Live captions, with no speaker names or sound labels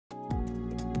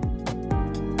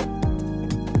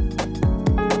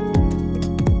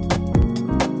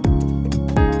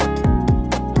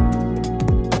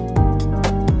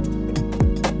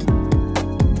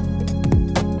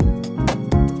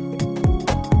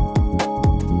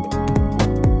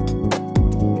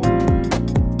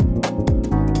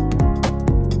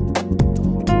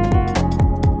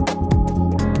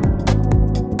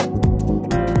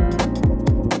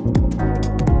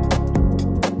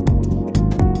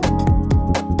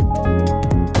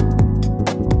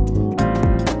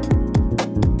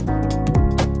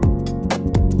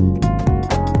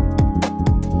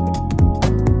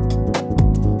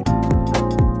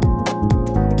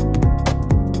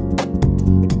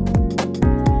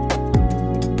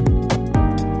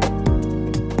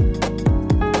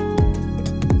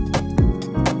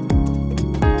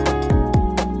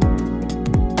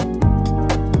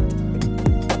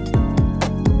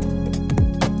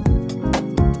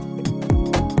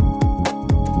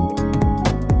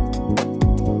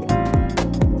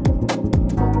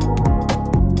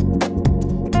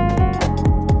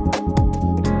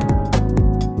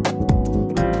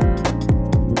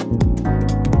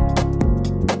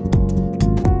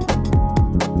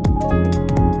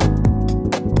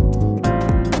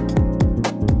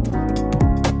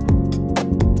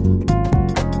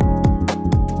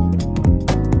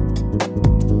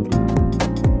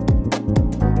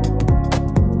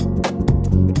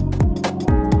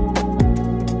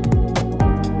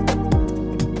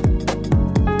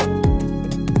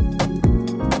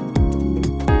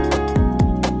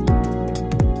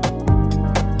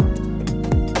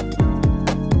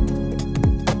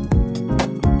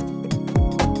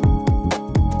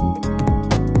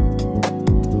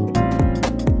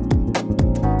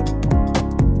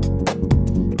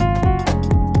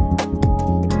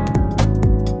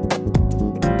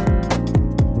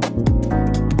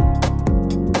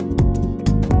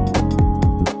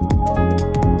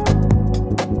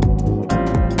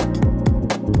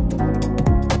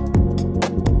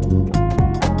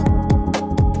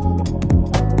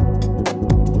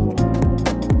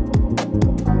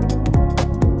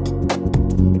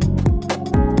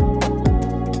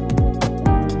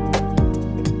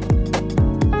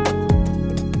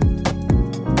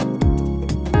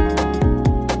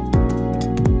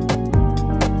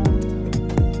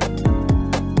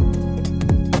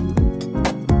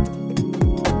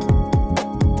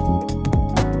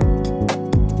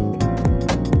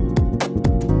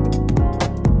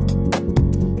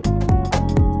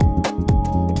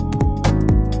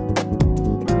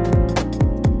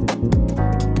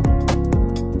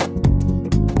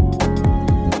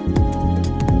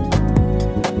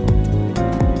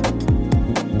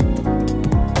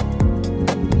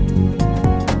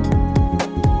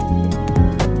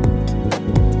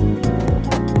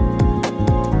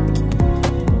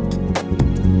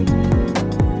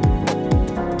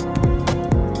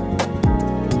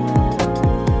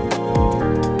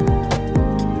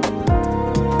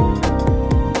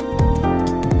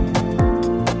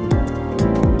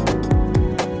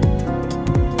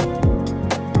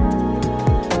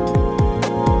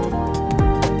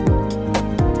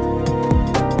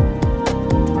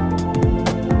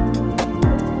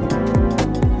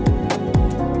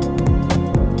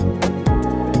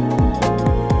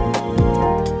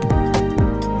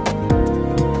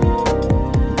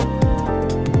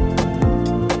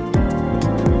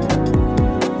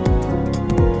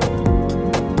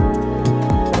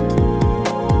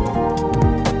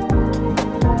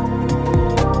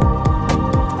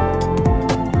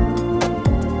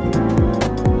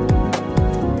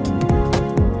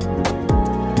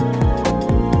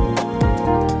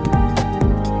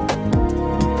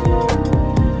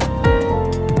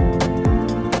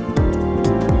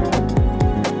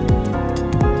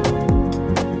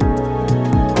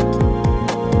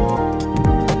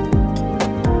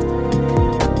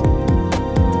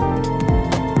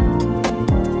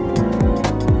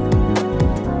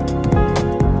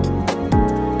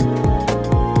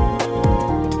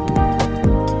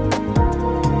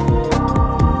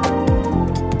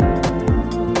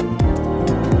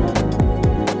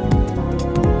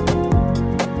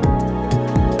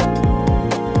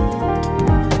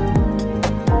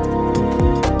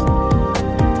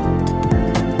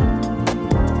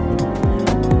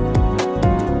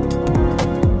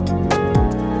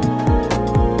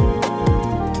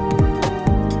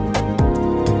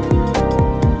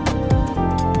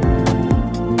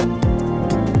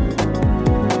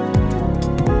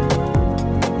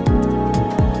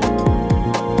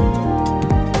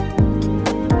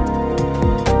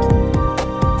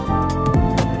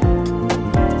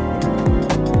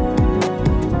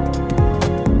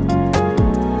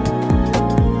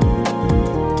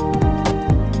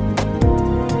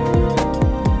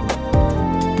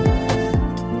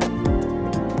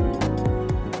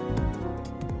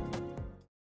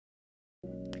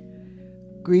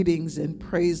Greetings and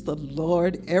praise the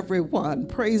Lord, everyone.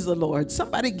 Praise the Lord.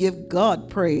 Somebody give God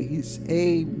praise.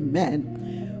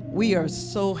 Amen. We are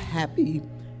so happy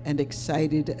and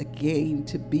excited again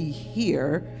to be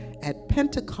here at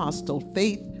Pentecostal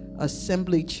Faith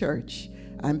Assembly Church.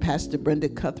 I'm Pastor Brenda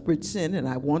Cuthbertson, and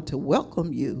I want to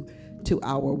welcome you to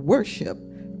our worship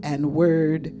and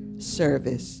word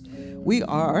service. We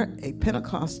are a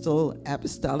Pentecostal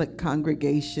apostolic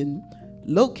congregation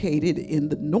located in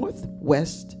the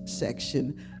northwest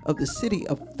section of the city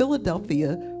of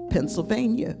Philadelphia,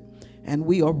 Pennsylvania. And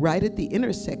we are right at the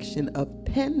intersection of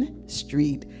Penn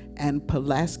Street and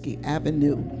Pulaski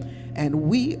Avenue. And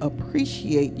we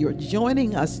appreciate your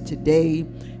joining us today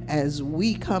as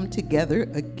we come together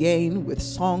again with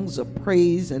songs of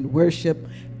praise and worship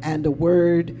and a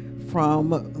word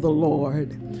from the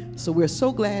Lord. So we're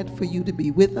so glad for you to be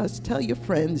with us. Tell your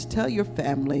friends, tell your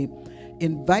family,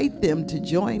 invite them to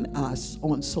join us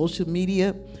on social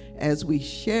media as we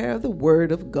share the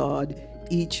Word of God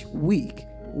each week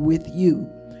with you.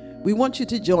 We want you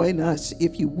to join us,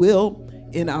 if you will,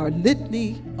 in our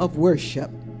litany of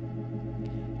worship.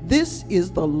 This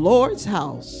is the Lord's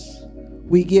house.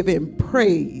 We give him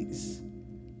praise,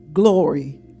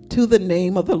 glory to the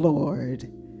name of the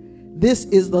Lord. This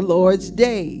is the Lord's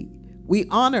day. We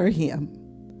honor him.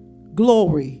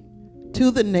 Glory to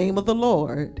the name of the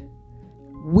Lord.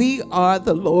 We are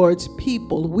the Lord's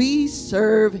people. We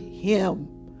serve him.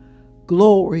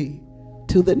 Glory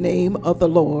to the name of the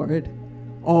Lord.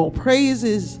 All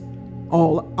praises,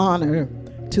 all honor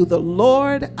to the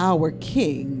Lord our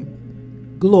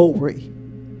King. Glory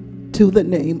to the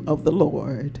name of the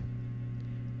Lord.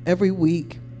 Every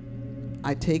week,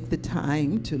 I take the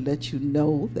time to let you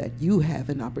know that you have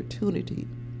an opportunity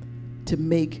to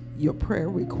make your prayer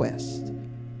request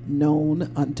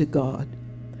known unto God.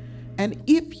 And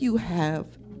if you have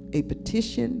a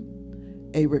petition,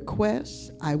 a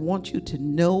request, I want you to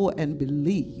know and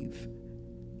believe.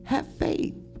 Have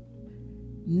faith.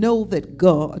 Know that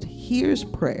God hears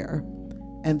prayer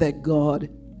and that God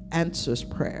answers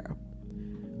prayer.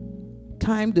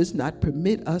 Time does not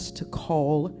permit us to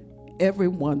call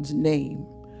everyone's name,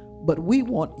 but we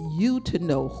want you to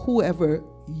know, whoever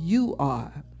you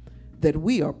are, that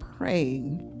we are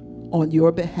praying on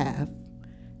your behalf.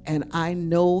 And I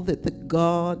know that the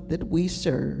God that we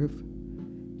serve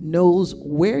knows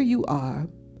where you are,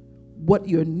 what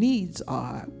your needs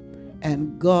are,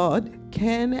 and God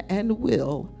can and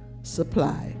will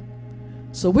supply.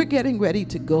 So we're getting ready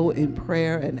to go in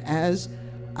prayer, and as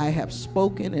I have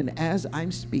spoken and as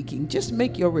I'm speaking, just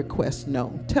make your request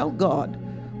known. Tell God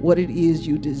what it is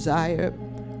you desire,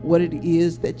 what it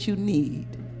is that you need.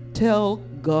 Tell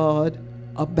God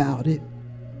about it.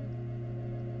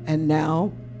 And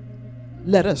now,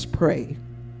 let us pray.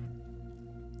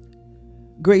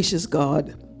 Gracious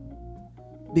God,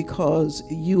 because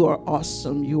you are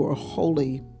awesome, you are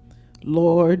holy,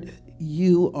 Lord,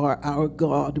 you are our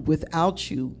God. Without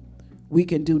you, we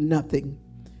can do nothing.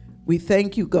 We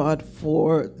thank you, God,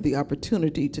 for the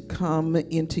opportunity to come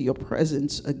into your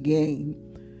presence again.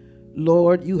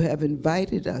 Lord, you have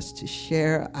invited us to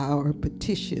share our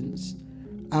petitions,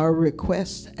 our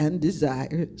requests and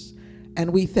desires,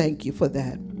 and we thank you for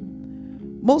that.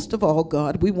 Most of all,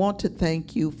 God, we want to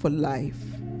thank you for life.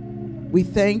 We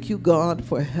thank you, God,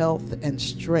 for health and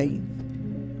strength.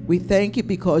 We thank you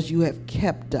because you have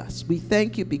kept us. We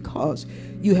thank you because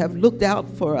you have looked out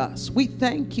for us. We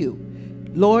thank you,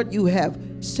 Lord, you have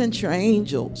sent your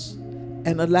angels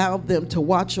and allowed them to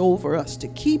watch over us, to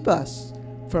keep us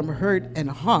from hurt and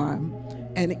harm,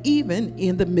 and even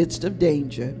in the midst of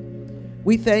danger.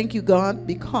 We thank you, God,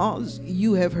 because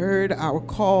you have heard our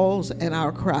calls and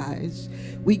our cries.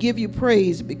 We give you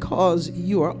praise because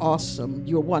you are awesome,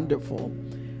 you're wonderful.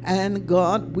 And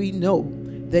God, we know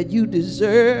that you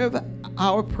deserve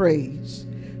our praise.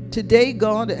 Today,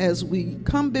 God, as we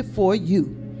come before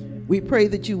you, we pray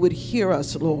that you would hear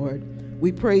us, Lord.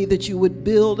 We pray that you would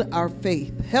build our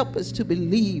faith. Help us to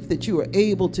believe that you are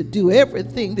able to do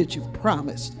everything that you've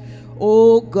promised.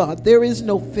 Oh, God, there is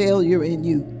no failure in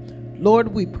you. Lord,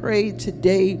 we pray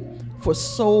today for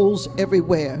souls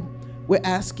everywhere. We're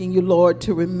asking you, Lord,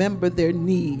 to remember their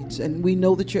needs, and we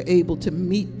know that you're able to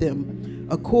meet them.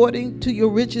 According to your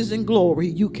riches and glory,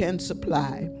 you can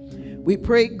supply. We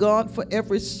pray, God, for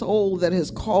every soul that has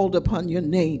called upon your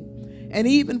name, and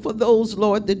even for those,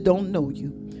 Lord, that don't know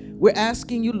you. We're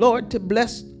asking you, Lord, to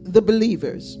bless the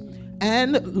believers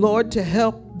and, Lord, to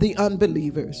help the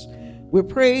unbelievers. We're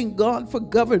praying, God, for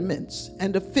governments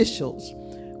and officials.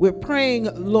 We're praying,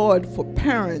 Lord, for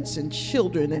parents and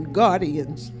children and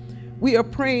guardians. We are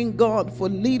praying, God, for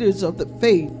leaders of the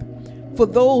faith. for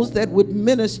those that would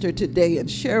minister today and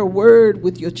share a word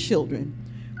with your children.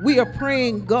 We are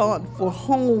praying, God, for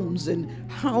homes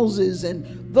and houses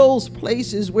and those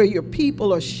places where your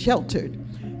people are sheltered.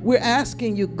 We're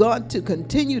asking you, God, to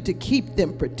continue to keep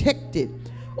them protected.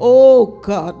 Oh,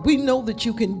 God, we know that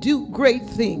you can do great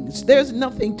things. There's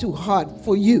nothing too hard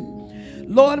for you.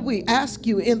 Lord, we ask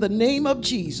you in the name of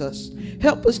Jesus,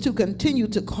 help us to continue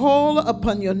to call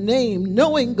upon your name,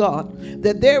 knowing, God,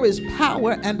 that there is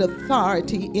power and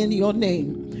authority in your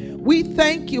name. We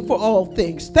thank you for all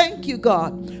things. Thank you,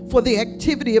 God, for the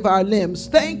activity of our limbs.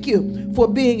 Thank you for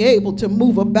being able to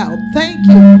move about. Thank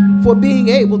you for being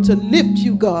able to lift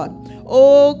you, God.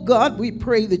 Oh, God, we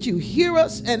pray that you hear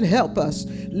us and help us.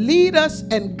 Lead us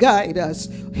and guide us.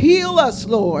 Heal us,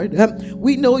 Lord.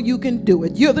 We know you can do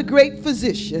it. You're the great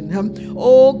physician.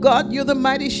 Oh, God, you're the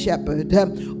mighty shepherd.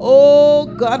 Oh,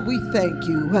 God, we thank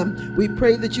you. We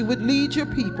pray that you would lead your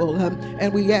people.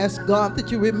 And we ask, God,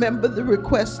 that you remember the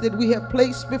requests that we have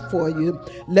placed before you.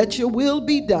 Let your will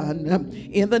be done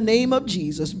in the name of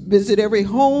Jesus. Visit every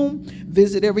home,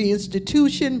 visit every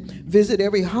institution, visit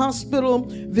every hospital,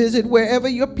 visit wherever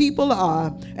your people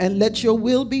are, and let your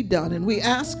will be done. And we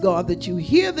ask, God, that you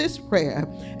hear this prayer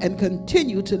and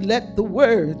continue to let the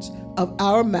words of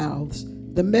our mouths,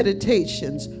 the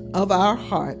meditations of our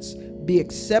hearts be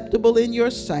acceptable in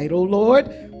your sight, O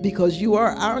Lord, because you are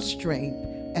our strength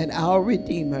and our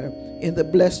Redeemer. In the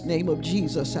blessed name of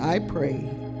Jesus, I pray.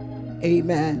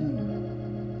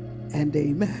 Amen and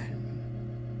amen.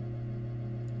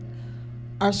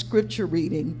 Our scripture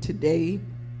reading today,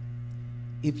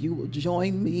 if you will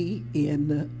join me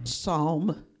in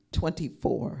Psalm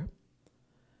 24.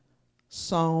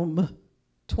 Psalm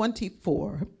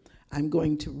 24. I'm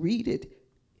going to read it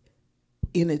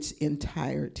in its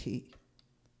entirety.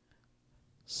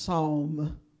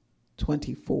 Psalm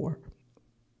 24.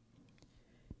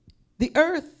 The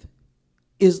earth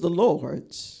is the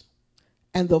Lord's,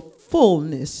 and the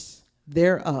fullness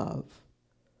thereof,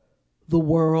 the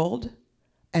world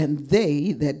and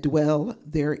they that dwell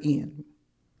therein.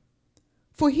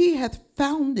 For he hath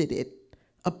founded it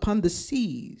upon the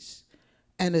seas,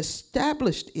 and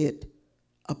established it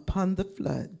upon the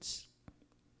floods.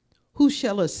 Who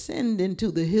shall ascend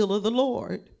into the hill of the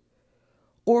Lord?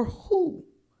 Or who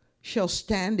shall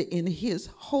stand in his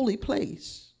holy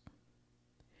place?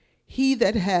 He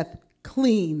that hath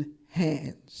clean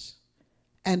hands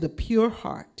and a pure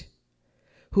heart,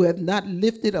 who hath not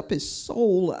lifted up his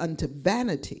soul unto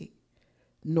vanity,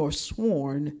 nor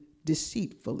sworn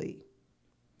deceitfully.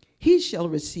 He shall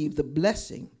receive the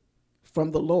blessing from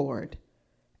the Lord,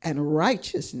 and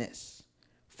righteousness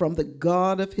from the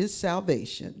God of his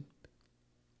salvation.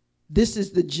 This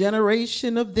is the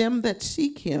generation of them that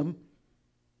seek him,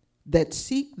 that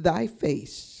seek thy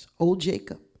face, O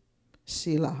Jacob.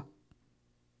 Selah.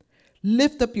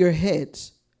 Lift up your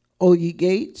heads, O ye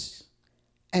gates,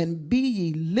 and be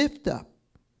ye lift up,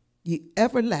 ye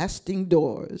everlasting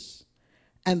doors,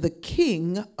 and the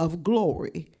King of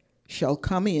glory shall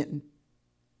come in.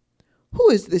 Who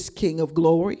is this King of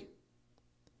glory?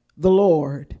 The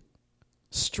Lord,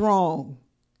 strong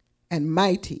and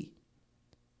mighty,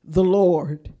 the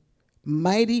Lord,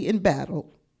 mighty in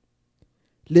battle.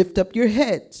 Lift up your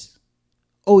heads,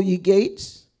 O ye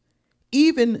gates,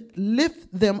 even lift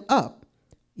them up,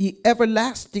 ye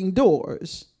everlasting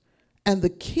doors, and the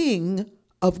King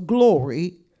of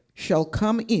glory shall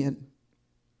come in.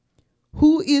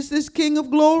 Who is this King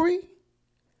of glory?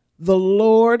 The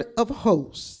Lord of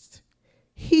hosts.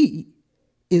 He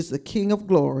is the King of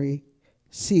glory.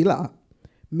 Selah.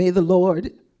 May the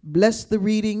Lord bless the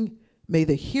reading. May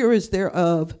the hearers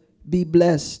thereof be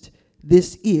blessed.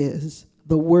 This is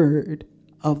the word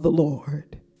of the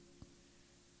Lord.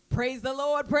 Praise the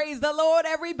Lord,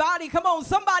 everybody. Come on,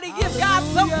 somebody give God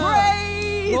some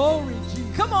praise. Glory,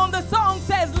 Jesus. Come on, the song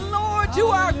says, Lord, you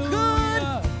are good,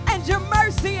 and your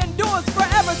mercy endures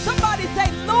forever. Somebody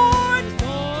say, Lord,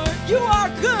 you are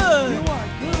good,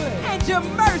 and your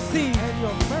mercy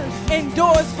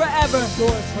endures forever.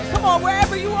 Come on,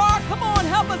 wherever you are, come on,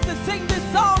 help us to sing this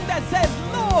song that says,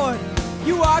 Lord,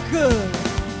 you are good.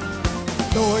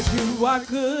 Lord, you are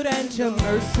good, and your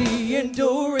mercy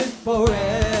endureth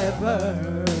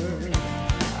forever.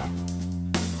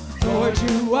 Lord,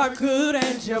 you are good,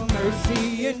 and your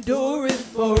mercy endureth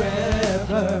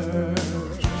forever.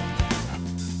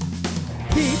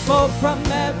 People from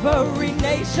every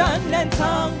nation and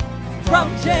tongue,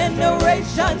 from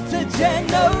generation to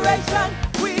generation,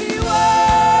 we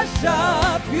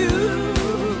worship you.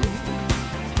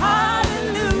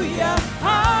 Hallelujah,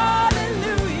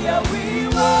 hallelujah, we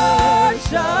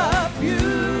worship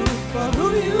you for who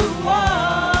you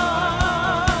are.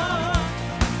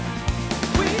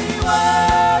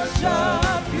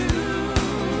 worship you.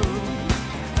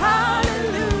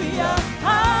 Hallelujah,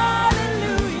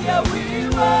 hallelujah, we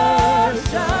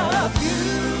worship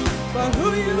you for who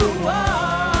you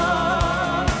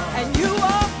are.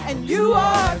 And you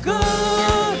are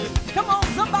good. Come on,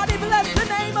 somebody bless the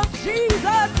name of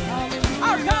Jesus.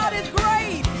 Our God is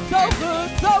great, so good,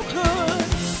 so good.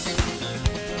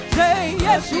 Say,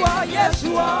 yes you are, yes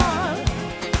you are.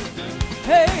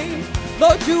 Hey,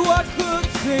 Lord, you are good,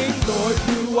 sing. Lord,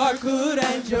 you are good,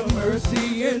 and your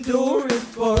mercy endureth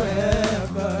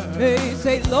forever. Hey,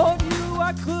 say, Lord, you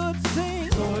are good, sing.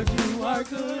 Lord, you are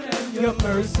good, and your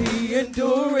mercy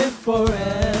endureth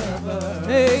forever.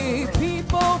 Hey,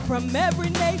 people from every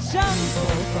nation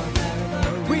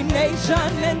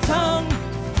and tongue,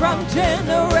 from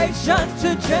generation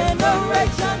to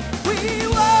generation, we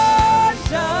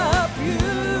worship you.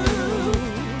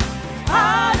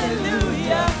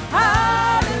 Hallelujah,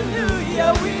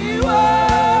 hallelujah, we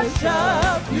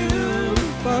worship you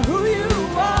for who you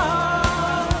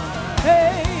are.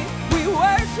 Hey, we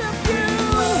worship you.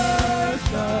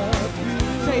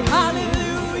 Say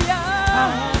hallelujah,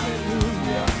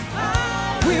 hallelujah.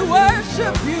 We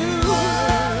worship you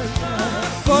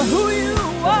for who you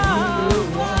are.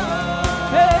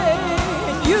 Hey,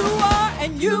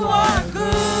 and you are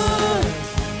good.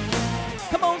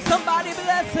 Come on, somebody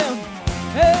bless him.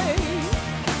 Hey,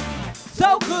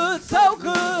 so good, so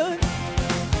good.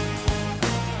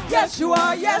 Yes, you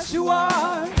are, yes, you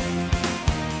are.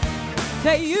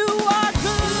 Say you are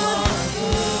good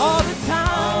all the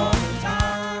time,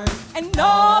 and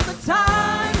all the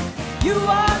time. You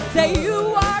are, say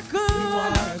you are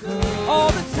good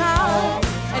all the time,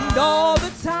 and all the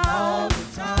time.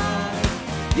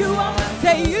 You are,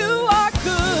 say you are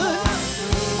good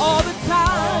all the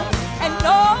time, and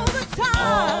all the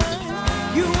time.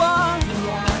 You are,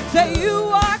 say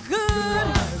you are good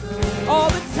all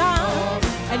the time,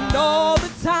 and all the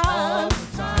time.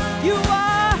 You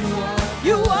are,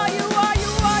 you are, you are,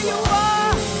 you are, you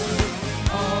are.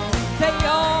 Say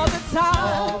all the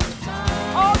time,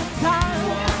 all the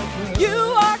time. You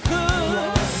are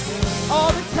good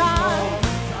all the time,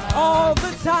 all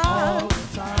the time.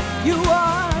 You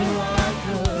are,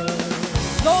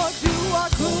 Lord, you are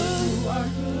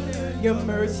good. Your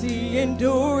mercy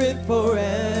endureth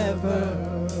forever.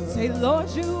 Say, Lord,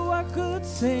 you are good,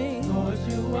 sing. Lord,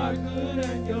 you are good,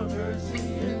 and your mercy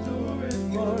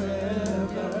endureth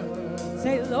forever.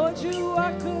 Say, Lord, you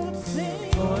are good,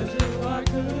 sing. Lord, you are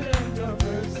good, and your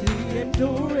mercy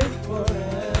endureth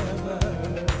forever.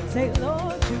 Say,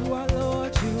 Lord, you are,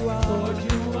 Lord, you are. Lord,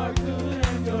 you are good,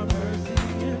 and your mercy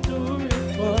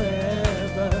endureth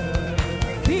forever.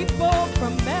 People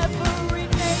from every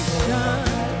nation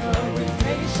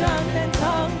and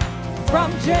tongue,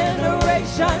 from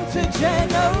generation to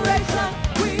generation,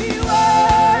 we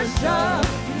worship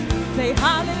you. Say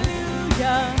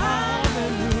hallelujah,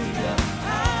 hallelujah.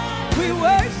 We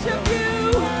worship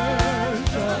you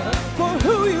for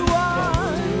who you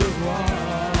are.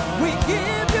 We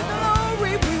give you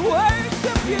glory, we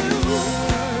worship you.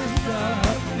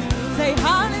 Say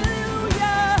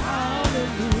hallelujah,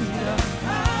 hallelujah.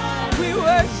 We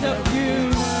worship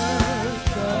you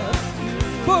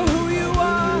for who you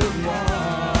are.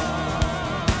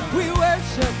 We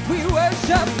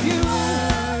worship you.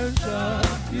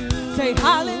 Say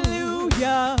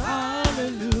hallelujah,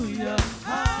 hallelujah.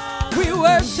 We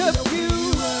worship you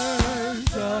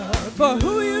for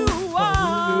who you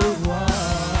are.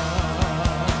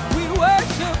 We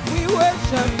worship you.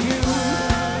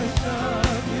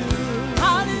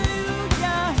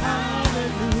 Hallelujah,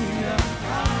 hallelujah.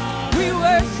 We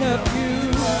worship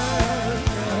you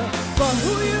for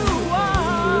who you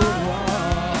are,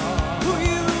 who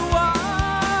you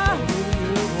are,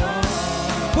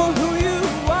 for who you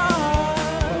are.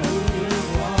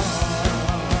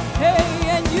 Hey,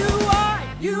 and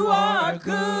you are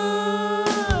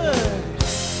good.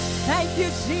 Thank you,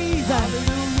 Jesus.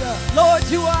 Hallelujah. Lord,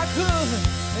 you are good.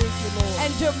 Thank you, Lord.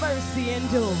 And your mercy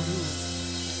endures.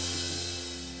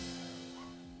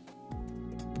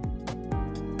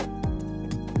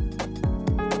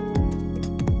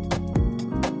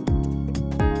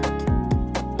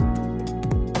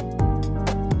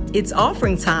 It's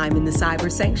offering time in the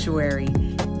Cyber Sanctuary.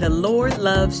 The Lord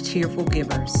loves cheerful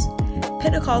givers.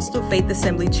 Pentecostal Faith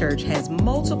Assembly Church has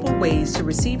multiple ways to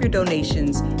receive your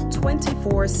donations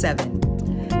 24/7.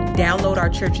 Download our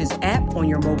church's app on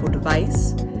your mobile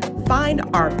device. Find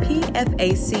our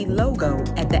PFAC logo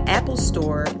at the Apple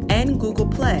Store and Google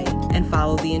Play and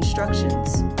follow the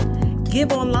instructions.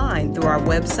 Give online through our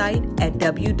website at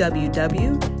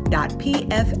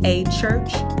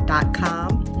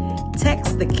www.pfachurch.com.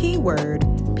 Text the keyword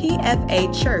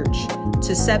PFAChurch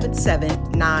to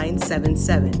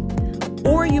 77977.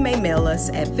 Or you may mail us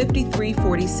at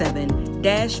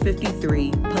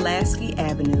 5347-53 Pulaski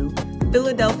Avenue,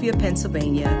 Philadelphia,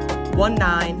 Pennsylvania,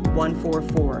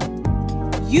 19144.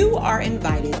 You are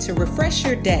invited to refresh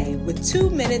your day with 2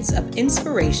 minutes of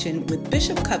inspiration with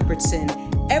Bishop Cuthbertson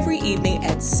every evening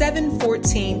at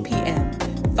 7:14 p.m.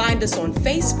 Find us on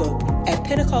Facebook at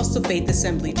Pentecostal Faith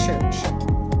Assembly Church.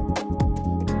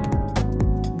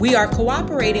 We are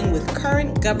cooperating with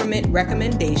current government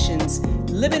recommendations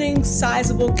limiting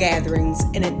sizable gatherings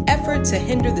in an effort to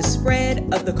hinder the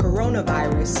spread of the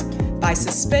coronavirus by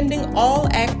suspending all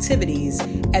activities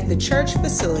at the church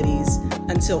facilities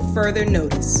until further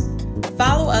notice.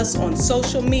 Follow us on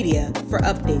social media for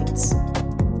updates.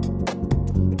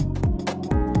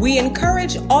 We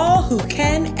encourage all who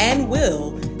can and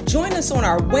will join us on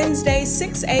our Wednesday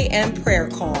 6 a.m. prayer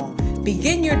call.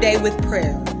 Begin your day with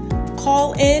prayer.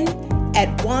 Call in at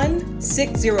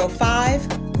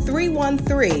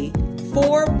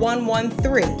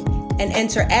 1-605-313-4113 and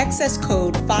enter access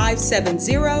code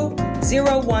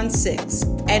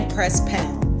 570016 and press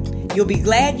pound. You'll be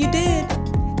glad you did.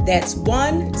 That's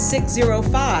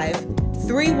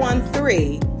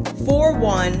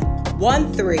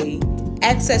 1-605-313-4113,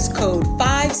 access code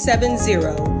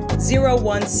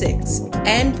 570016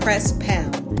 and press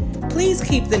pound. Please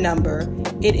keep the number.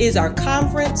 It is our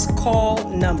conference call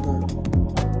number.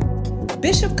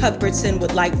 Bishop Cuthbertson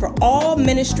would like for all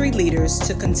ministry leaders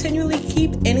to continually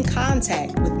keep in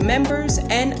contact with members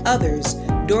and others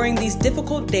during these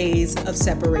difficult days of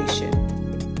separation.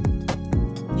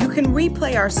 You can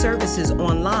replay our services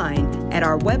online at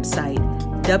our website,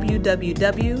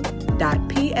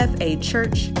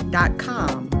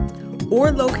 www.pfachurch.com,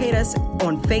 or locate us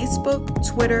on Facebook,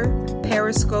 Twitter,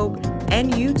 Periscope,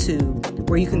 and YouTube,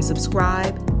 where you can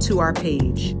subscribe to our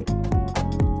page.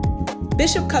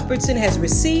 Bishop Cuthbertson has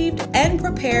received and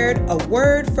prepared a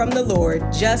word from the Lord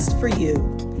just for you.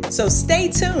 So stay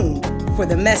tuned for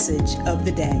the message of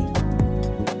the day.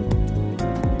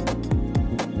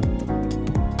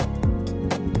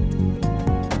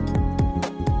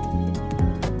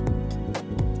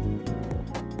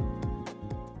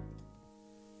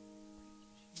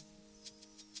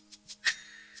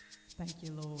 Thank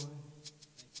you, Lord.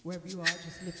 Wherever you are,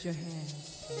 just lift your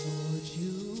hands. Lord,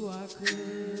 you are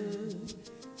good.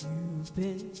 You've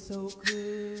been so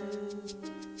good.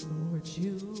 Lord,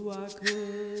 you are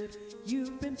good.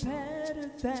 You've been better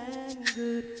than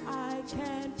good. I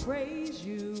can't praise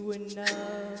you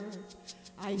enough.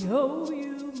 I owe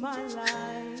you my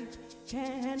life.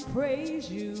 Can't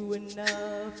praise you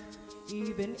enough.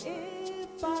 Even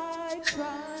if I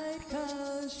tried,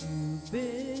 'cause you've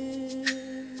been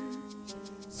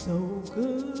so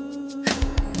good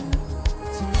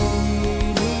to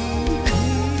me.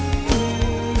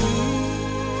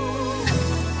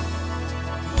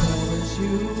 Lord,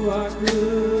 you are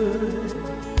good.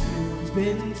 You've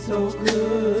been so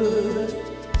good.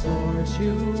 Lord,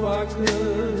 you are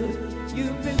good.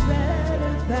 You've been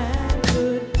better than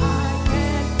good. I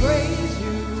can't praise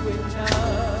you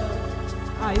enough.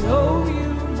 I owe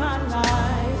you my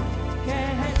life.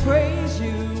 Can't praise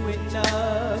you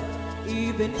enough.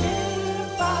 Even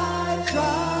if I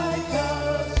try,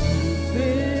 'cause you've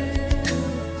been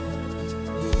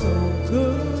so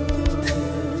good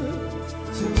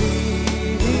to me.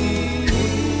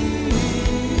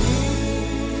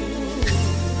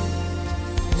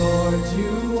 Lord,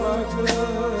 you are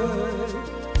good.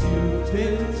 You've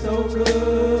been so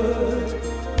good.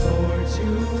 Lord,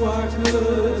 you are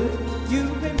good.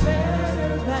 You've been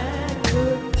better than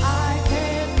good. I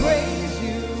can't praise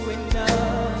you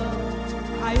enough.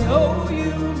 I owe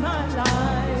you my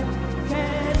life,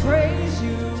 can't praise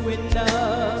you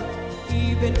enough,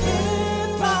 even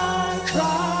if I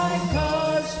try,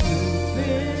 'cause you've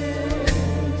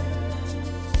been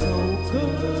so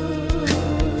good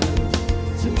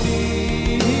to me.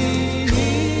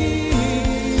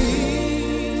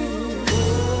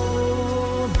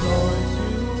 Oh, Lord,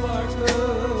 you are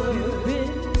good. You've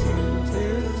been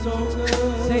so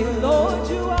good. Say, Lord,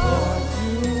 you are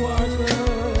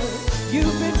good.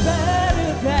 You've been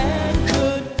better than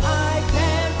good. I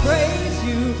can't praise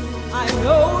you. I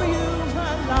owe you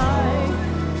my life.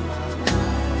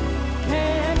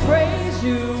 Can't praise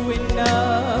you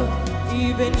enough,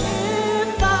 even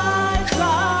if I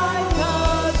try,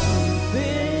 'cause you've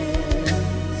been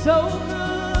so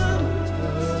good.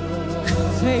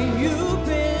 Say you've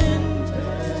been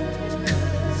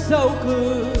so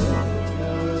good.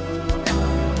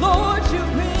 Lord,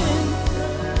 you've been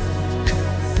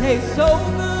so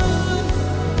good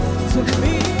to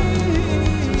me.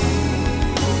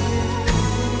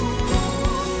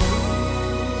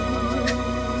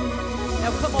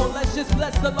 Let's just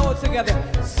bless the Lord together.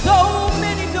 So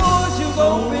many doors you've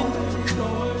opened,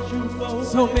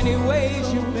 so many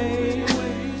ways you made,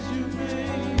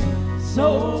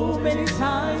 so many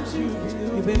times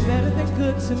you've been better than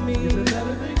good to me.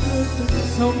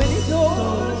 So many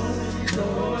doors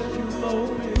you've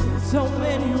opened, so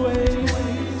many ways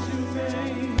you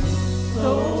made,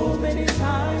 so many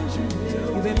times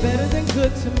you've been better than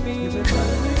good to me.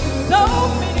 So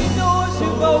many doors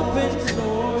you've opened,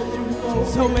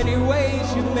 so many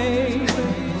ways you made,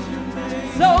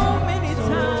 so many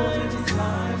times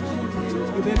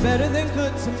you've been better than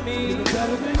good to me.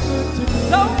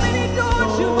 So many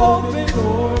doors you've opened,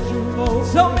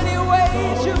 so many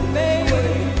ways you made,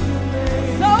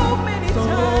 so many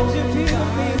times you've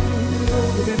healed me.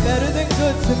 You've been better than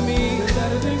good to me.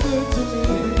 Better than good to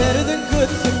me. Better than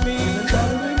good to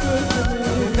me.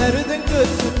 Better than good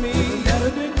to me. Better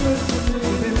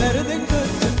than good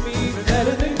to me.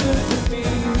 Better than good to me.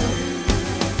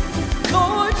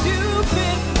 Lord, you've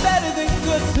been better than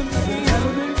good to me.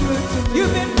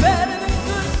 You've been better than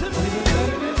good to me.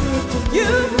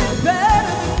 You've been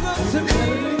better than good to me.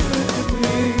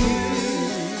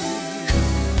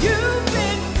 You've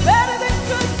been better than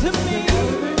good to me.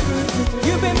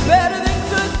 You've been better than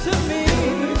good to me.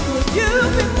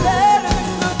 You've been better than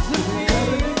good to me.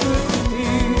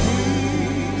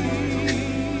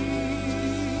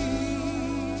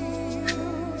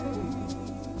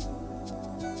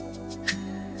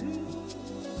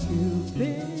 You've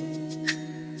been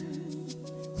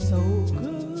so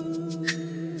good.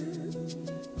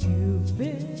 You've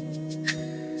been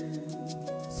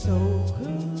so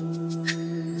good.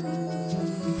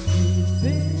 You've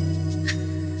been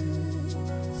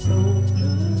so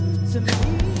good to me.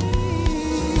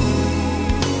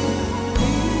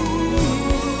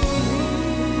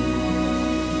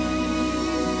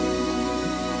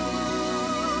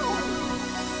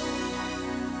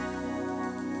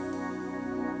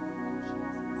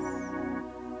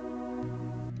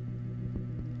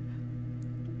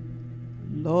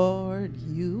 Lord,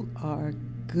 you are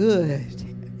good.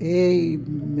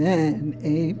 Amen.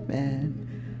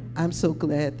 Amen. I'm so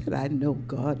glad that I know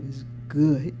God is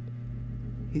good.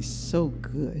 He's so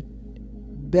good.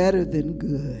 Better than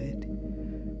good.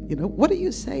 You know, what do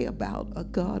you say about a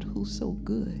God who's so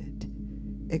good?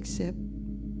 Except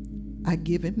I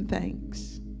give him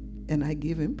thanks and I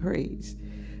give him praise.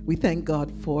 We thank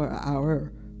God for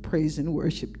our praise and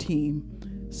worship team.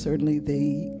 Certainly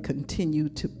they continue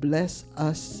to bless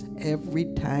us every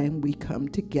time we come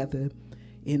together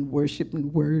in worship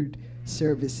and word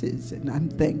services, and I'm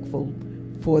thankful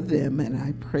for them, and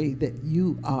I pray that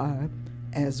you are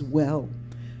as well.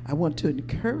 I want to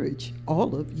encourage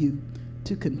all of you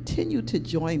to continue to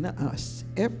join us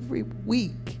every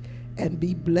week and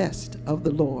be blessed of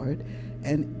the Lord.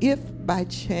 And if by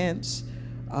chance,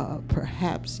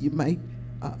 perhaps you might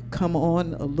come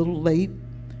on a little late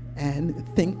and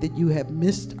think that you have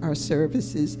missed our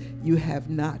services, you have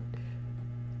not.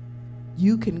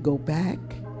 You can go back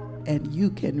and you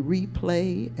can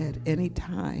replay at any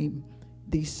time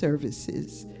these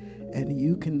services, and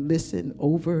you can listen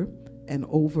over and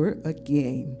over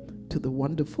again to the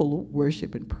wonderful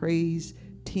worship and praise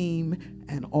team,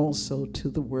 and also to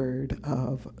the word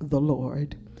of the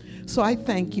Lord. So I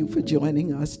thank you for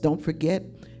joining us. Don't forget,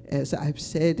 as I've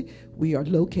said, we are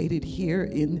located here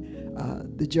in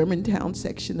the Germantown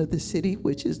section of the city,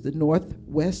 which is the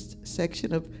northwest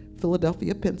section of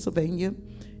Philadelphia, Pennsylvania.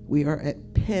 We are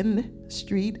at Penn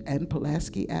Street and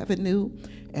Pulaski Avenue,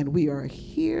 and we are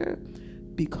here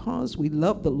because we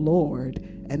love the Lord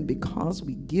and because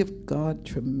we give God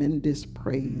tremendous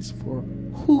praise for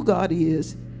who God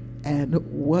is and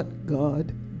what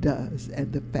God does,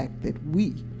 and the fact that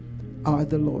we are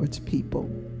the Lord's people.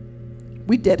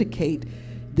 We dedicate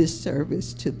this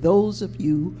service to those of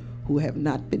you who have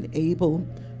not been able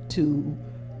to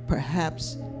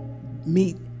perhaps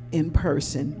meet in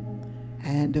person.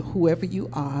 And whoever you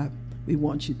are, we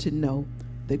want you to know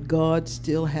that God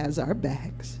still has our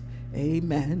backs.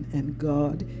 Amen. And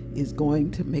God is going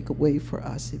to make a way for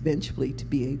us eventually to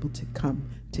be able to come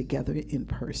together in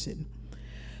person.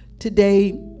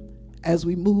 Today, as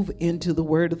we move into the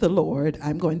word of the Lord,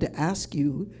 I'm going to ask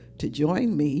you to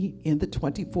join me in the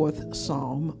 24th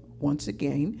Psalm once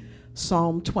again,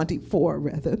 Psalm 24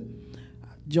 rather.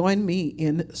 Join me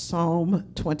in Psalm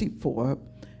 24,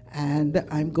 and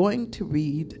I'm going to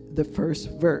read the first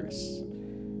verse.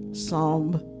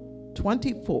 Psalm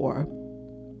 24,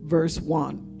 verse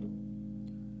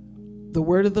 1. The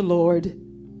word of the Lord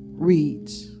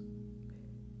reads,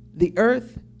 "The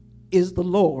earth is the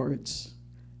Lord's,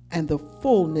 and the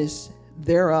fullness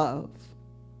thereof,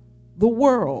 the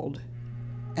world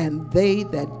and they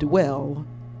that dwell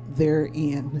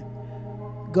therein.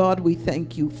 God, we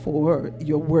thank you for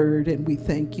your word, and we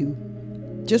thank you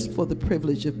just for the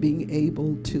privilege of being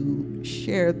able to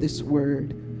share this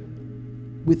word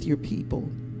with your people.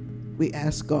 We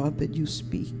ask, God, that you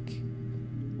speak.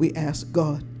 We ask,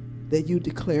 God, that you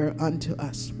declare unto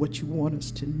us what you want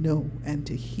us to know and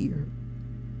to hear.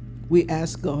 We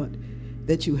ask, God,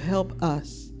 that you help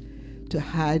us to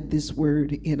hide this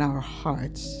word in our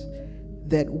hearts,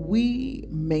 that we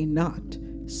may not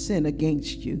sin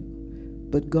against you,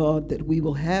 but God, that we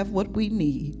will have what we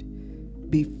need,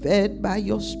 be fed by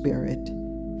your spirit,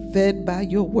 fed by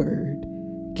your word,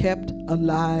 kept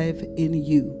alive in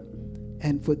you.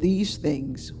 And for these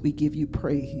things, we give you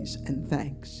praise and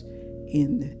thanks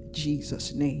in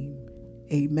Jesus' name.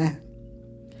 Amen.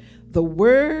 The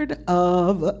word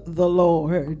of the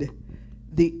Lord.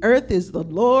 The earth is the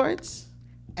Lord's,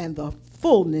 and the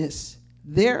fullness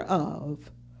thereof,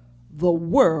 the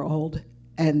world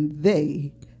and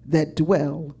they that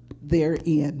dwell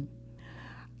therein.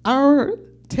 Our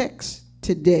text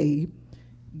today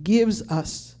gives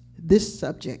us this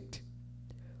subject.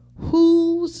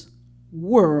 Whose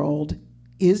world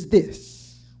is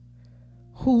this?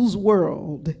 Whose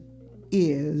world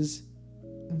is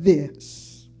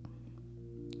this?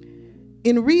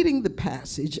 In reading the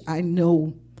passage, I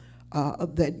know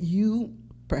that you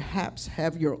perhaps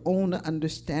have your own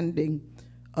understanding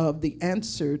of the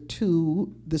answer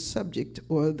to the subject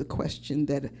or the question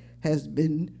that has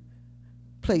been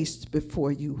placed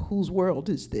before you. Whose world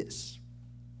is this?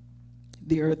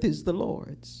 The earth is the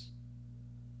Lord's,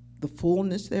 the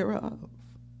fullness thereof,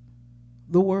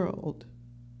 the world,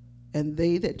 and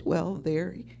they that dwell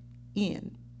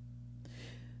therein.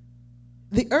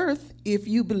 The earth, if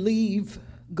you believe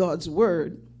God's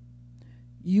word,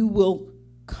 you will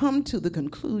come to the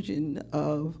conclusion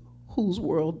of whose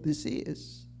world this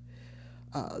is.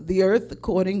 The earth,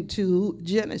 according to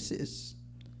Genesis,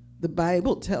 the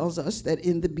Bible tells us that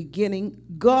in the beginning,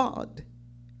 God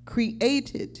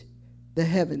created the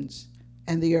heavens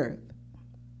and the earth.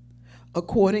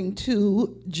 According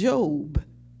to Job,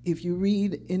 if you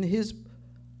read in his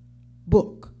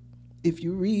book, if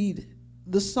you read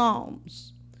the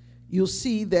Psalms, you'll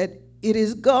see that it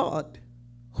is God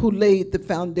who laid the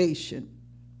foundation.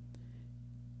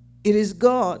 It is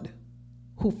God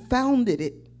who founded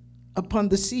it upon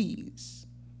the seas.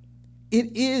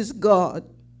 It is God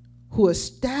who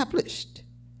established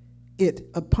it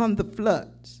upon the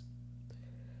floods.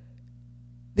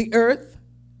 The earth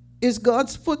is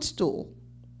God's footstool.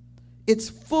 It's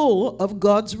full of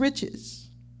God's riches,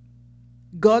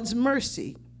 God's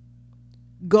mercy,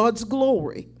 God's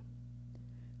glory.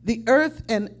 The earth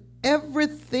and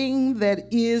everything that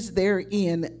is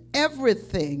therein,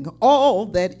 everything, all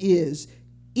that is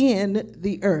in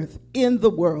the earth, in the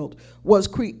world, was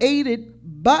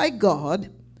created by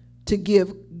God to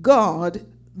give God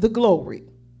the glory.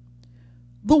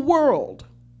 The world,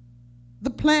 the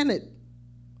planet,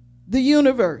 the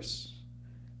universe,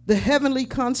 the heavenly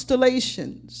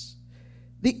constellations,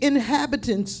 the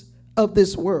inhabitants of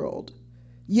this world,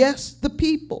 yes, the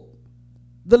people,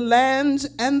 the lands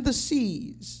and the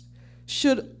seas,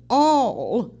 should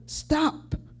all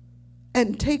stop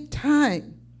and take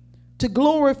time to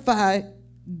glorify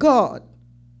God,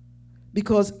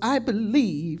 because I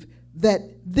believe that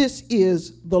this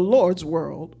is the Lord's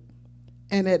world,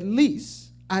 and at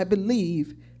least I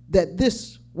believe that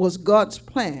this was God's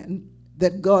plan,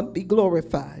 that God be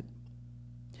glorified.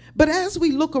 But as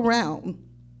we look around,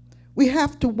 we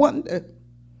have to wonder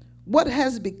what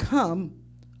has become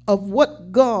of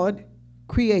what God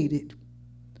created.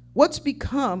 What's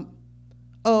become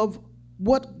of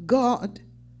what God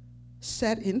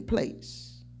set in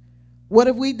place? What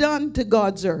have we done to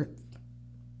God's earth,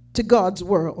 to God's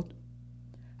world?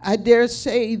 I dare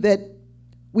say that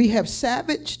we have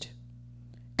savaged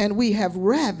and we have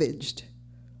ravaged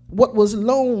what was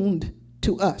loaned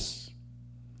to us.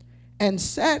 And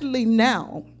sadly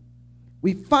now,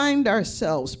 we find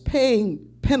ourselves paying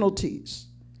penalties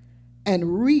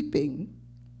and reaping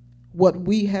what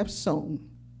we have sown.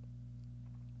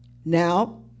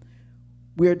 Now,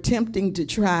 we're attempting to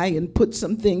try and put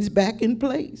some things back in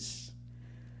place,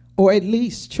 or at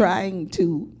least trying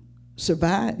to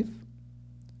survive.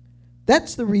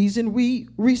 That's the reason we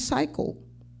recycle,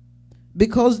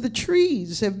 because the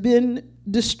trees have been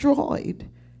destroyed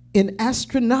in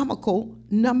astronomical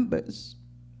numbers.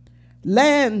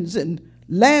 Lands and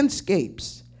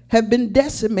landscapes have been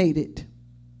decimated.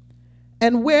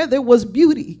 And where there was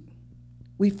beauty,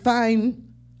 we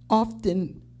find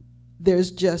often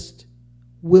there's just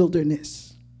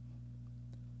wilderness.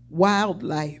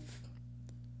 Wildlife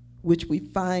which we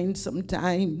find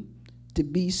sometimes to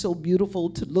be so beautiful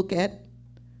to look at,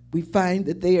 we find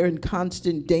that they are in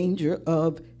constant danger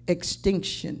of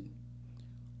extinction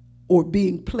or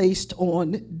being placed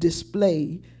on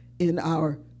display in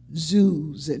our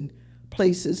zoos and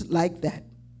places like that.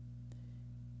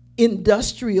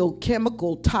 Industrial,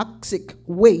 chemical, toxic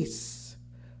wastes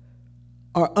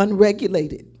are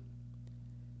unregulated.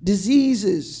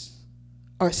 Diseases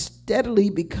are steadily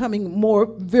becoming more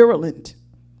virulent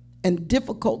and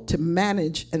difficult to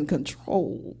manage and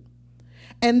control.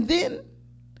 And then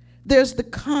there's the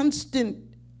constant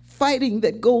fighting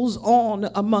that goes on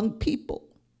among people.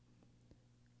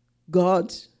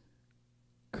 God's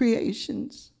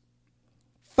creations,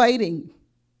 fighting,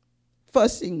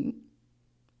 fussing,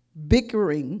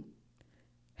 bickering,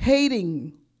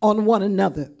 hating on one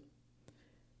another.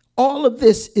 All of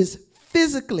this is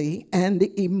physically and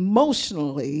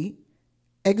emotionally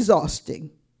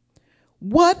exhausting.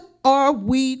 What are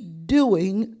we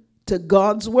doing to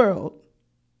God's world?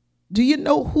 Do you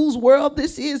know whose world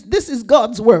this is? This is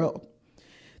God's world.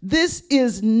 This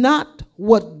is not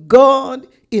what God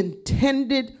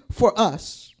intended for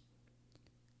us.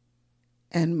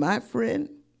 And my friend,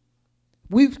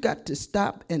 we've got to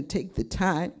stop and take the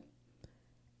time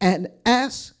and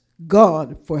ask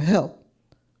God for help.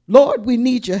 Lord, we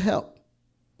need your help.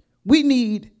 We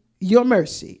need your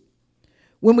mercy.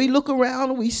 When we look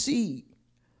around, we see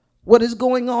what is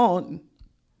going on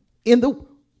in the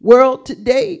world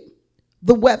today,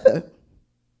 the weather,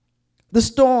 the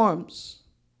storms,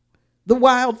 the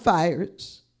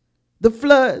wildfires, the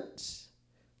floods,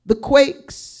 the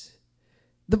quakes,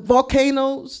 the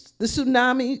volcanoes, the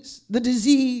tsunamis, the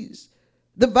disease,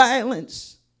 the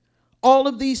violence. All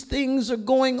of these things are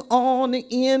going on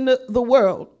in the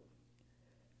world.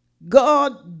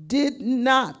 God did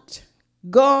not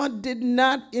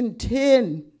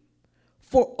intend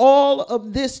for all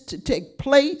of this to take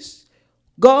place.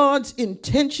 God's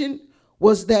intention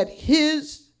was that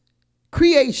his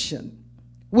creation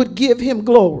would give him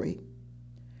glory.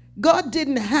 God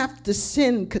didn't have to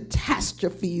send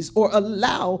catastrophes or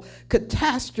allow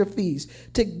catastrophes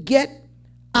to get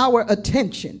our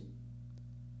attention.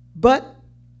 But,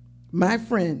 my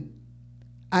friend,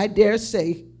 I dare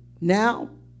say, now,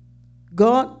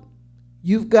 God,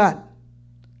 you've got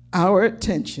our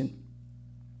attention.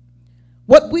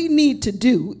 What we need to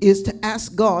do is to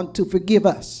ask God to forgive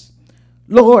us.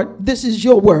 Lord, this is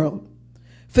your world.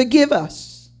 Forgive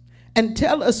us and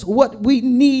tell us what we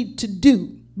need to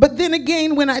do. But then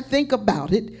again, when I think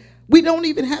about it, we don't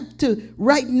even have to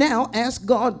right now ask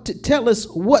God to tell us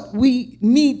what we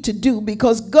need to do,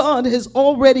 because God has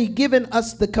already given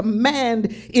us the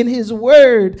command in his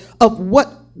word of what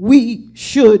we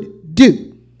should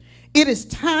do. It is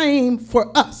time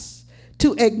for us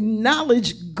to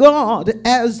acknowledge God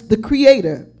as the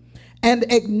creator and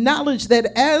acknowledge that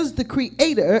as the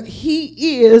creator,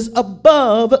 he is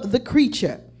above the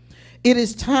creature. It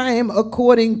is time,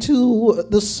 according to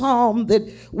the psalm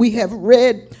that we have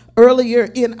read earlier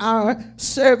in our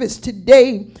service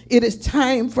today, it is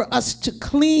time for us to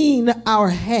clean our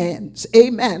hands.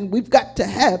 Amen. We've got to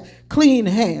have clean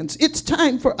hands. It's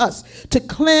time for us to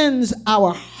cleanse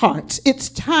our hearts. It's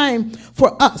time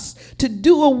for us to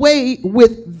do away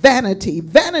with vanity.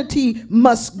 Vanity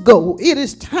must go. It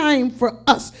is time for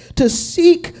us to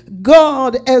seek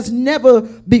God as never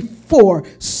before.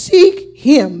 Seek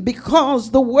him,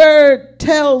 because the word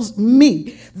tells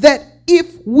me that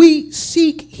if we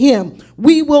seek him,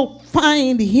 we will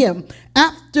find him.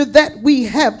 After that, we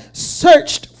have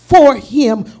searched for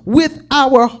him with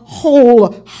our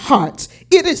whole hearts.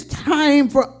 It is time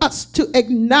for us to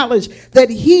acknowledge that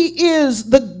he is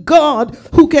the God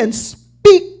who can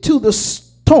speak to the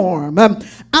storm.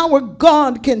 Our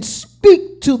God can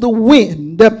speak to the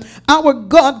wind. Our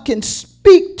God can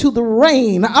speak to the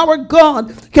rain. Our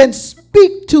God can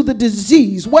speak to the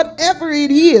disease. Whatever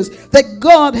it is that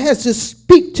God has to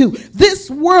speak to, this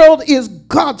world is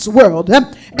God's world.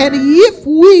 And if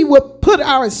we would put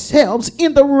ourselves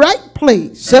in the right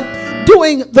place,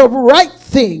 doing the right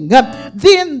thing,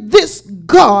 then this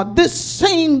God, this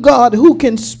same God who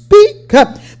can speak,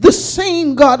 the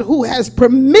same God who has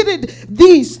permitted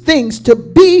these things to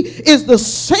be, is the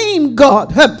same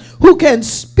God who can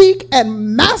speak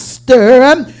and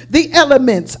master the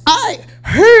elements. I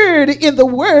heard in the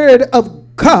word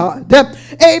of God,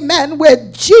 amen,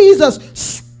 where Jesus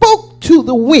spoke to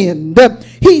the wind,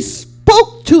 he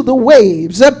spoke to the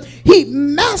waves, he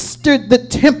mastered the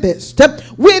tempest.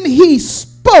 When he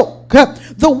spoke,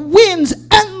 the winds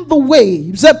and the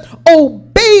waves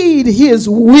obeyed his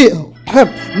will.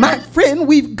 My friend,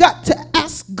 we've got to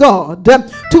ask God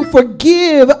to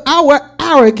forgive our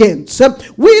arrogance.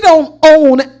 We don't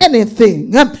own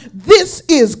anything. This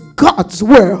is God's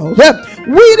world.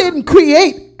 We didn't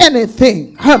create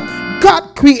anything.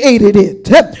 God created it.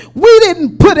 We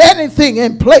didn't put anything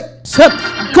in place.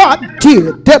 God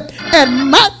did.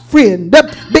 And my friend,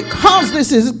 because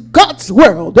this is God's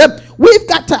world, we've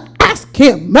got to ask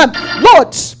him,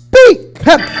 Lord, speak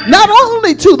not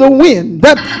only to the wind,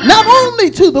 not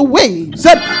only to the waves,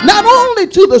 not only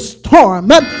to the storm,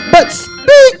 but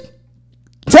speak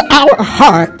to our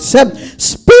hearts,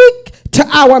 speak to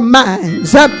our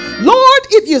minds. Lord,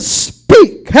 if you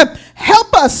speak,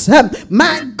 help us,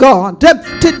 my God,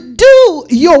 to do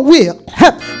your will.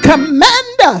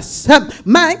 Command us,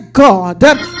 my God,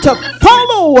 to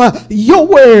follow your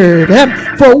word,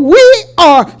 for we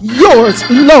are yours,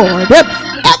 Lord.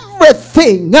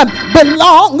 Everything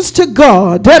belongs to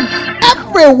God.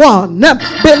 Everyone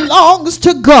belongs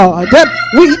to God.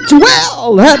 We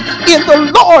dwell in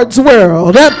the Lord's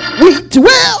world. We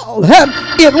dwell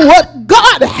in what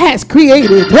God has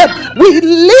created. We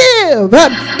live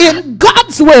in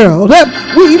God's world.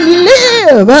 We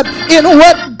live in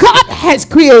what God has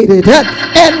created.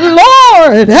 And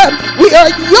Lord, we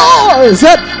are yours.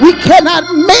 We cannot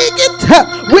make it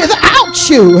without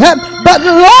you. But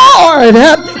Lord,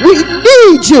 we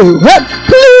need you.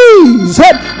 Please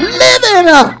live in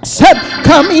us.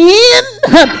 Come in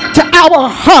to our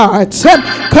hearts.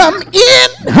 Come in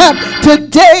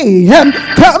today.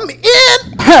 Come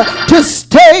in to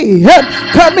stay.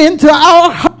 Come into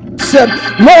our hearts.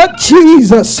 Lord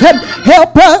Jesus,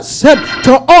 help us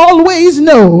to always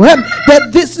know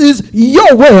that this is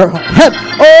your world.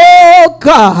 Oh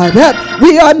God,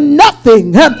 we are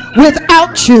nothing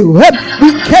without you.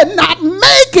 We cannot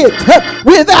make it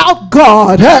without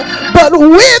God. But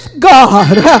with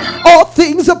God, all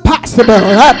things are possible.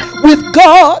 With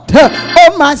God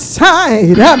on my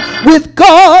side, with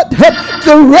God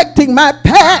directing my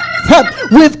path,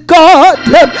 with God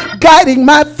guiding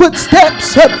my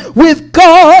footsteps, with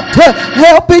God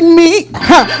helping me,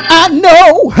 I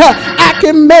know I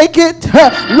can make it.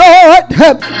 Lord,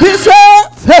 this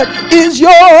earth is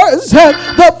yours.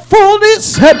 The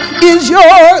fullness is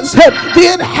yours.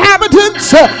 The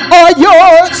inhabitants are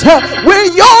yours. We're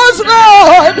yours,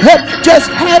 Lord. Just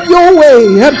have your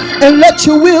way and let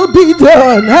your will be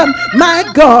done. My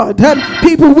God,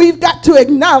 people, we've got to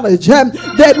acknowledge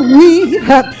that we,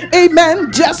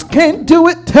 amen, just can't do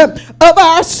it of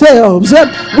ourselves.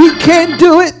 We can't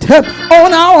do it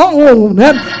on our own.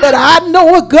 But I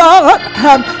know a God,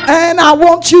 and I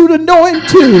want you to know him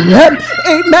too.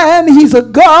 Amen. He's a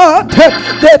God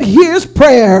that hears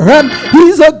prayer.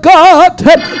 He's a God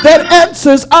that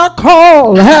answers our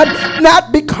call,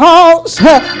 not because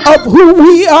of who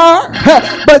we are,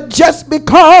 but just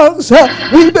because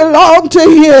we belong to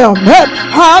him.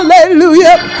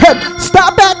 Hallelujah.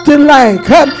 Stop acting like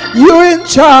you're in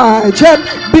charge,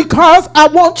 because I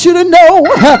want you to know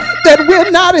that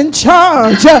we're not in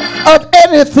charge of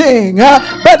anything,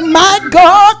 but my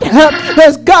God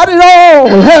has got it all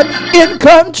in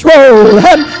control.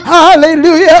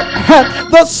 Hallelujah.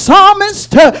 The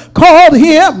psalmist called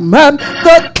him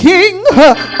the King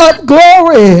of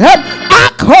Glory. I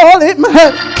call him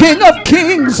King of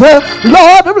Kings,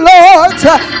 Lord of Lords.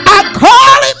 I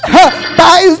call him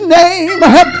by his name,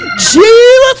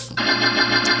 Jesus,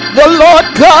 the Lord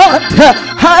God,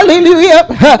 hallelujah,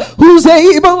 who's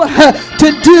able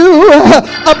to do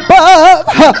above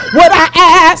what I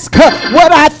ask,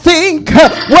 what I think,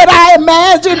 what I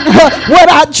imagine, what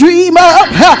I dream of.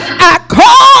 I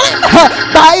call him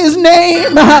by his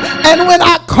name, and when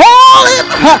I call him,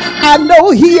 I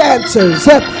know he answers.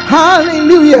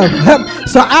 Hallelujah.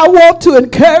 So I want to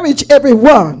encourage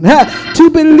everyone to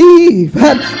believe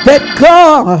that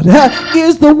God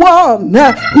is the one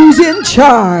who's in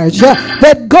charge,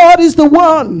 that God is the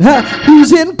one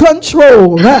who's in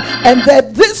control, and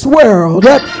that this world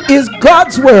is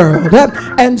God's world.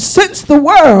 And since the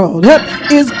world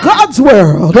is God's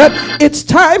world, it's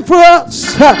time for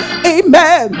us,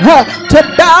 amen,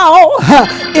 to bow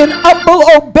in humble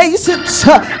obeisance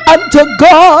unto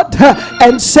God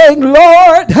and saying,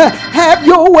 Lord, have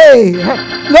your way.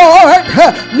 Lord,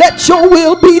 let your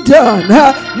will be done.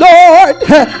 Lord,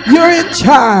 you're in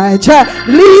charge.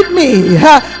 Lead me,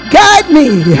 guide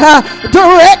me,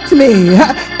 direct me.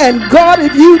 And God,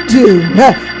 if you do,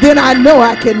 then I know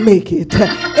I can make it.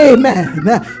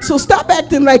 Amen. So stop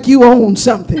acting like you own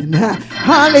something.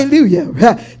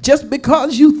 Hallelujah. Just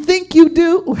because you think you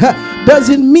do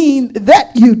doesn't mean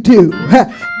that you do.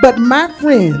 But my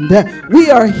friend, we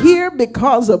are here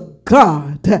because of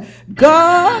God.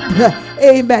 God,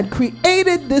 amen,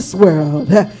 created this world.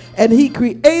 and he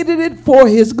created it for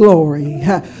his glory.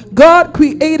 God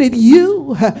created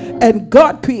you, and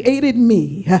God created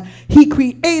me. He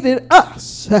created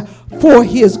us for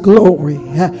his glory.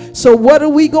 So what are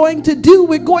we going to do?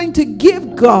 We're going to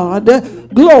give God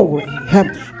glory.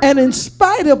 And in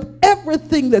spite of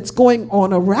everything that's going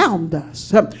on around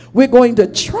us, we're going to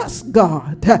trust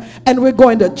God, and we're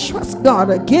going to trust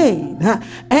God again,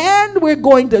 and we're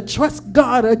going to trust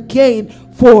God again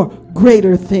for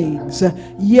greater things.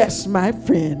 Yes, my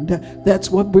friend, that's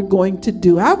what we're going to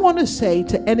do. I want to say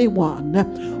to anyone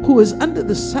who is under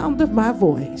the sound of my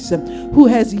voice, who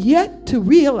has yet to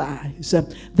realize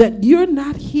that you're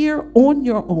not here on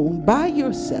your own by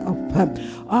yourself.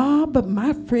 But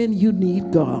my friend, you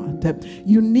need God.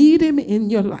 You need him in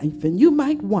your life, and you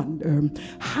might wonder,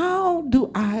 how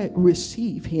do I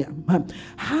receive him?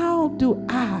 How do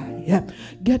I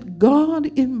get God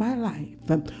in my life?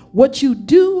 What you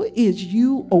do is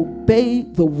you obey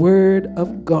the word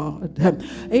of God.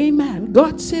 Amen.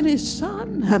 God sent his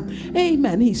son.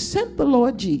 Amen. He sent the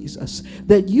Lord Jesus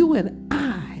that you and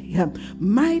I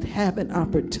might have an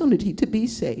opportunity to be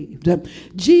saved.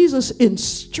 Jesus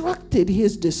instructed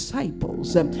his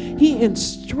disciples. He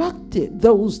instructed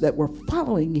those that were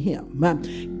following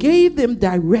him, gave them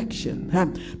direction,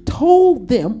 told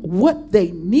them what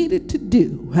they needed to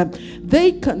do.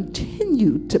 They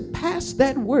continued to pass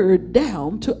that word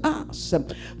down to us.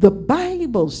 The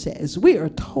Bible says we are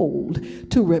told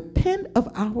to repent of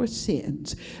our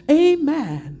sins.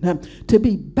 Amen. To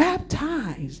be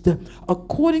baptized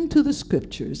according to the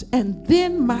scriptures. And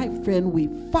then, my friend, we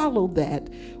follow that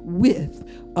with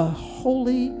a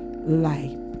holy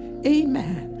life.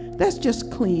 Amen. That's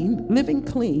just clean, living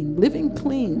clean, living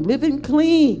clean, living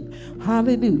clean.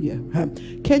 Hallelujah.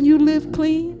 Can you live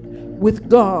clean? With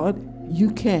God,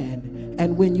 you can.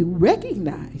 And when you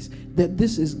recognize that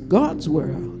this is God's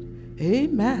world,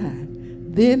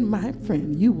 amen, then, my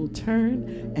friend, you will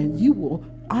turn and you will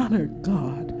honor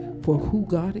God for who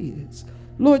God is.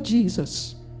 Lord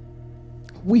Jesus,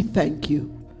 we thank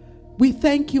you. We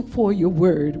thank you for your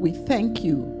word. We thank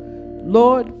you,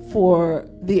 Lord, for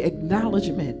the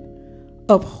acknowledgement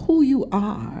of who you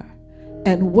are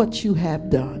and what you have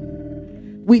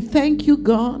done. We thank you,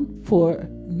 God, for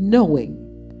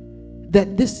knowing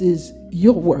that this is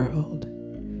your world,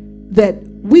 that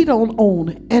we don't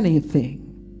own anything,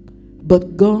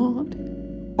 but God,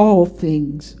 all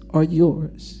things are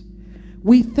yours.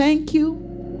 We thank you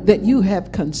that you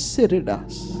have considered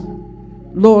us.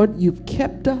 Lord, you've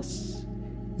kept us,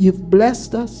 you've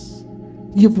blessed us,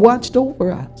 you've watched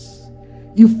over us,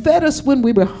 you fed us when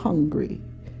we were hungry,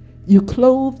 you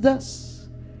clothed us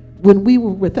when we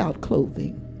were without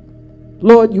clothing.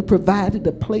 Lord, you provided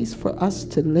a place for us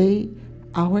to lay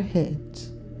our heads.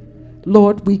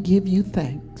 Lord, we give you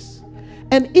thanks.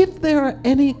 And if there are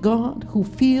any, God, who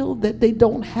feel that they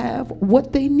don't have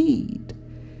what they need,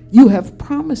 you have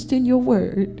promised in your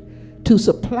word to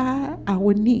supply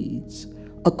our needs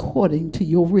according to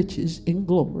your riches in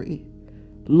glory.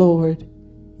 Lord,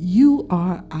 you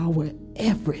are our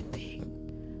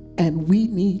everything, and we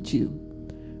need you.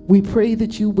 We pray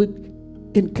that you would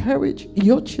encourage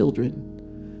your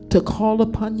children to call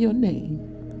upon your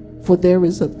name, for there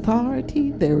is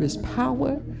authority, there is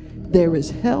power, there is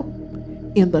help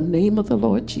in the name of the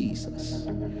Lord Jesus.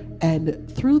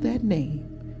 And through that name,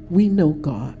 we know,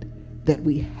 God, that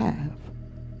we have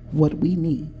what we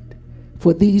need.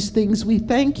 For these things we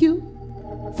thank you.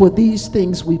 For these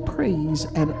things we praise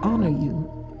and honor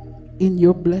you. In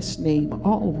your blessed name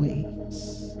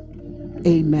always.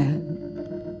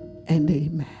 Amen and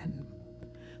amen.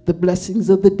 The blessings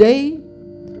of the day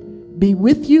be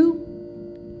with you.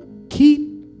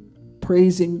 Keep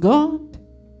praising God.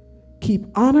 Keep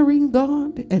honoring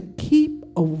God. And keep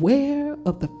aware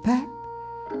of the fact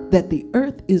that the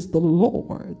earth is the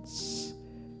Lord's.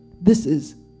 This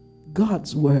is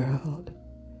God's world.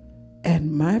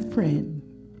 And my friend,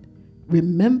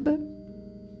 remember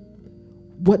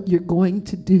what you're going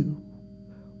to do.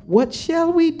 What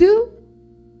shall we do?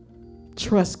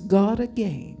 Trust God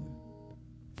again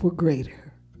for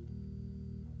greater.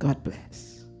 God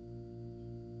bless.